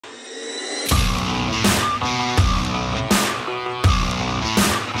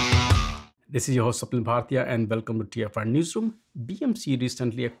This is your host, Sapil Bhartia, and welcome to TFR Newsroom. BMC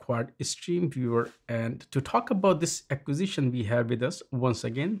recently acquired StreamWeaver, and to talk about this acquisition, we have with us once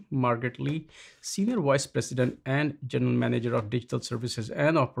again Margaret Lee, Senior Vice President and General Manager of Digital Services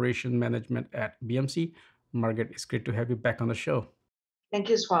and Operation Management at BMC. Margaret, it's great to have you back on the show. Thank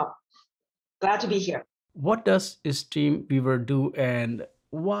you as well. Glad to be here. What does StreamWeaver do, and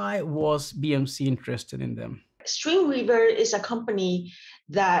why was BMC interested in them? StreamWeaver is a company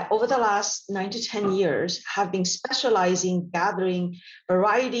that over the last 9 to 10 years have been specializing gathering a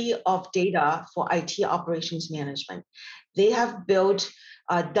variety of data for IT operations management. They have built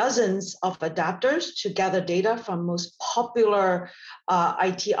dozens of adapters to gather data from most popular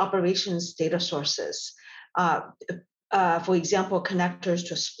IT operations data sources. For example, connectors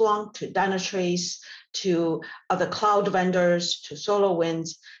to Splunk, to Dynatrace, to other cloud vendors, to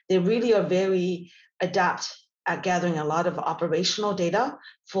SolarWinds. They really are very adept at gathering a lot of operational data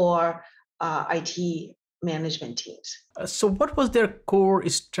for IT management teams. So what was their core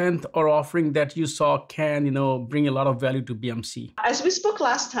strength or offering that you saw can, bring a lot of value to BMC? As we spoke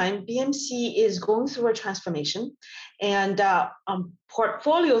last time, BMC is going through a transformation. And on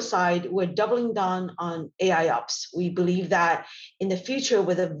portfolio side, we're doubling down on AIOps. We believe that in the future,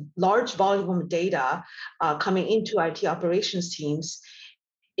 with a large volume of data coming into IT operations teams,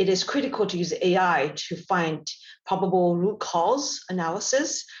 it is critical to use AI to find probable root cause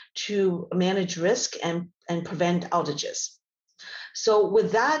analysis to manage risk and prevent outages. So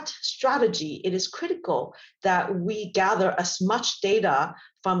with that strategy, it is critical that we gather as much data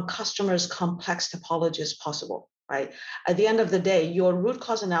from customers' complex topology as possible, right? At the end of the day, your root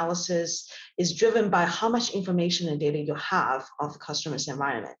cause analysis is driven by how much information and data you have of the customer's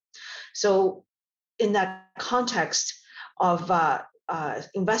environment. So in that context of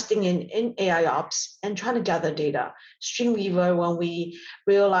investing in AIOps and trying to gather data. StreamWeaver, when we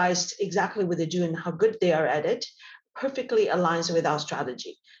realized exactly what they do and how good they are at it, perfectly aligns with our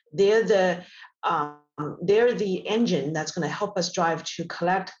strategy. They're the engine that's going to help us drive to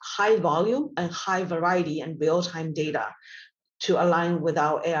collect high volume and high variety and real-time data to align with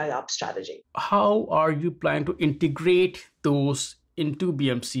our AIOps strategy. How are you planning to integrate those into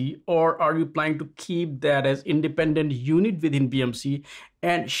BMC, or are you planning to keep that as independent unit within BMC?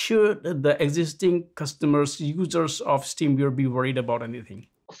 And should the existing customers, users of StreamWeaver be worried about anything?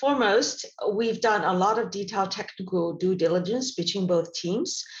 Foremost, we've done a lot of detailed technical due diligence between both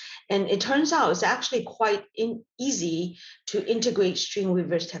teams. And it turns out it's actually quite easy to integrate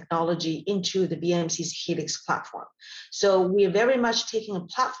StreamWeaver's technology into the BMC's Helix platform. So we are very much taking a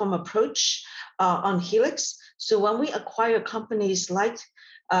platform approach on Helix. So when we acquire companies like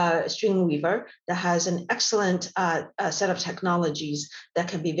StreamWeaver that has an excellent set of technologies that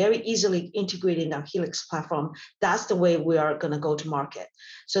can be very easily integrated in our Helix platform, that's the way we are going to go to market.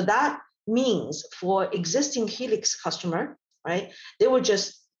 So that means for existing Helix customer, right, they will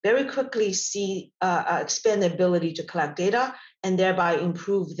just very quickly see expand the ability to collect data and thereby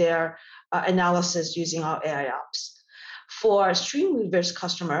improve their analysis using our AIOps. For StreamWeaver's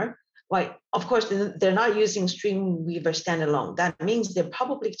customer, right, of course, they're not using StreamWeaver standalone. That means they're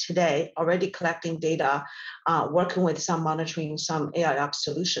probably today already collecting data, working with some monitoring, some AIOps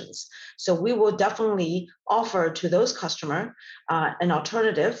solutions. So we will definitely offer to those customers an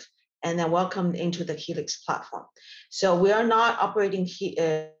alternative and then welcome into the Helix platform. So we are not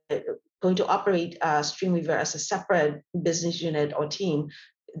going to operate StreamWeaver as a separate business unit or team.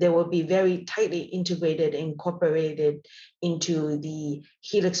 They will be very tightly integrated, incorporated into the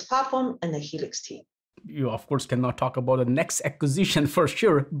Helix platform and the Helix team. You, of course, cannot talk about the next acquisition for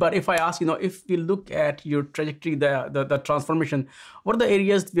sure. But if I ask, if we look at your trajectory, the transformation, what are the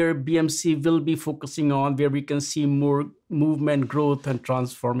areas where BMC will be focusing on, where we can see more movement, growth, and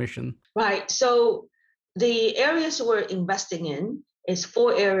transformation? Right. So the areas we're investing in is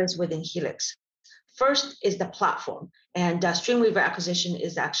 4 areas within Helix. First is the platform, and StreamWeaver acquisition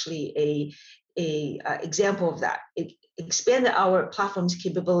is actually a example of that. It expanded our platform's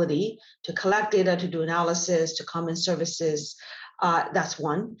capability to collect data, to do analysis, to common services. That's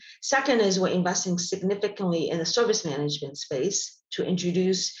one. Second is we're investing significantly in the service management space to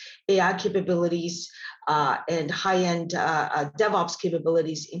introduce AI capabilities and high-end DevOps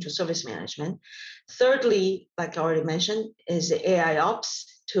capabilities into service management. Thirdly, like I already mentioned, is the AIOps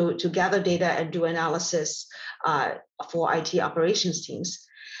to gather data and do analysis for IT operations teams.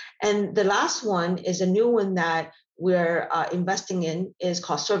 And the last one is a new one that we're investing in is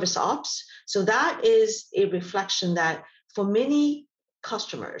called service ops. So that is a reflection that for many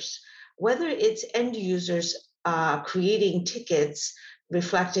customers, whether it's end users creating tickets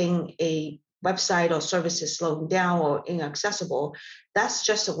reflecting a website or service is slowing down or inaccessible, that's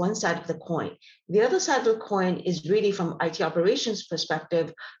just one side of the coin. The other side of the coin is really from IT operations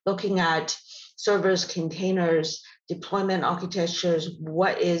perspective, looking at servers, containers, deployment architectures,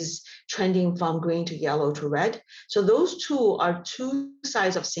 what is trending from green to yellow to red. So those two are two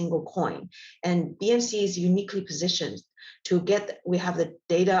sides of single coin. And BMC is uniquely positioned to we have the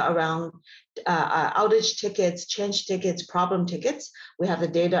data around outage tickets, change tickets, problem tickets. We have the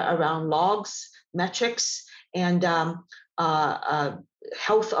data around logs, metrics, and health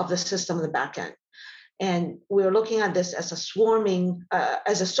of the system in the backend. And we're looking at this as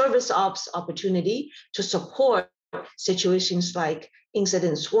as a service ops opportunity to support situations like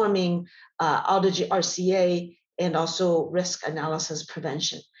incident swarming, outage RCA, and also risk analysis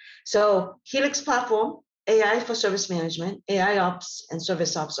prevention. So Helix platform, AI for service management, AIOps, and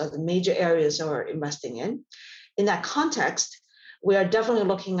service ops are the major areas that we're investing in. In that context, we are definitely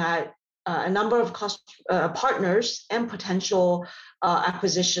looking at a number of partners and potential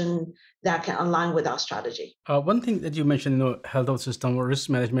acquisition that can align with our strategy. One thing that you mentioned, health of system or risk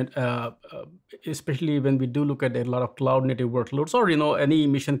management, especially when we do look at a lot of cloud native workloads or any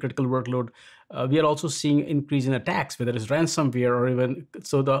mission critical workload, we are also seeing increase in attacks, whether it's ransomware or even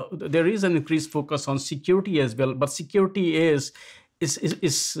there is an increased focus on security as well. But security is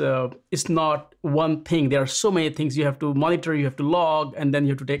not one thing. There are so many things you have to monitor, you have to log, and then you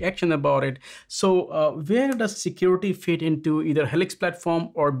have to take action about it. So where does security fit into either Helix platform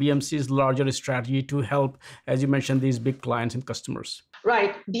or BMC's larger strategy to help, as you mentioned, these big clients and customers?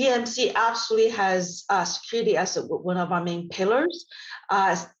 Right. BMC absolutely has security as one of our main pillars.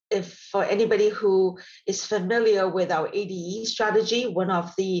 If for anybody who is familiar with our ADE strategy, one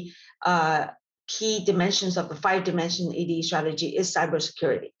of the key dimensions of the 5-dimension ADE strategy is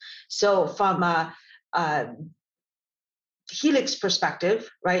cybersecurity. So from a Helix perspective,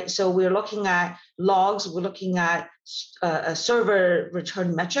 right? So we're looking at logs, we're looking at server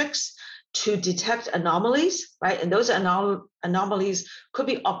return metrics to detect anomalies, right? And those anomalies could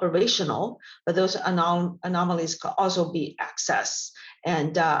be operational, but those anomalies could also be access.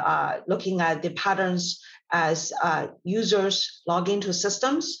 And looking at the patterns as users log into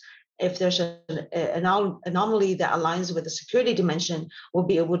systems, if there's an anomaly that aligns with the security dimension, we'll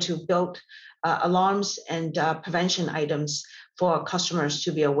be able to build alarms and prevention items for customers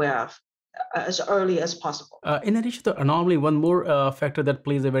to be aware of as early as possible. In addition to anomaly, one more factor that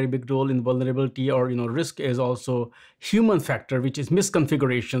plays a very big role in vulnerability or risk is also human factor, which is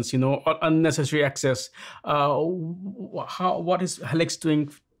misconfigurations, or unnecessary access. What is Helix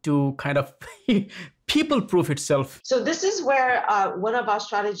doing to kind of people-proof itself? So this is where one of our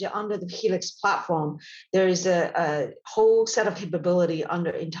strategy under the Helix platform, there is a whole set of capability under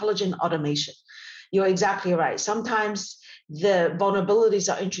intelligent automation. You're exactly right. Sometimes the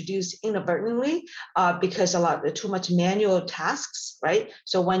vulnerabilities are introduced inadvertently because too much manual tasks, right?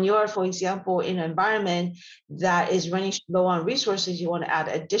 So when you're, for example, in an environment that is running low on resources, you want to add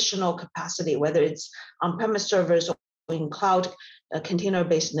additional capacity, whether it's on-premise servers or in cloud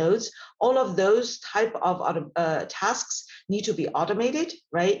container-based nodes. All of those type of tasks need to be automated,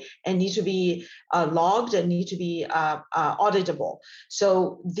 right? And need to be logged and need to be auditable.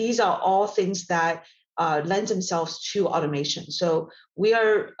 So these are all things that lend themselves to automation. So we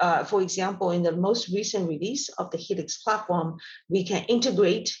are, for example, in the most recent release of the Helix platform, we can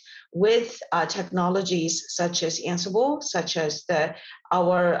integrate with technologies such as Ansible, such as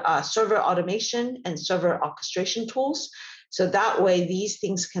our server automation and server orchestration tools. So that way, these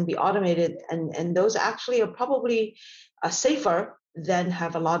things can be automated, and those actually are probably safer than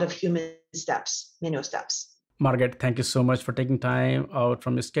have a lot of human steps, manual steps. Margaret, thank you so much for taking time out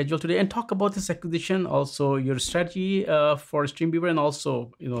from your schedule today and talk about this acquisition, also your strategy for StreamWeaver, and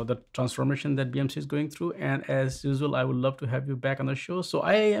also the transformation that BMC is going through. And as usual, I would love to have you back on the show. So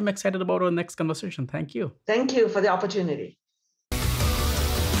I am excited about our next conversation. Thank you. Thank you for the opportunity.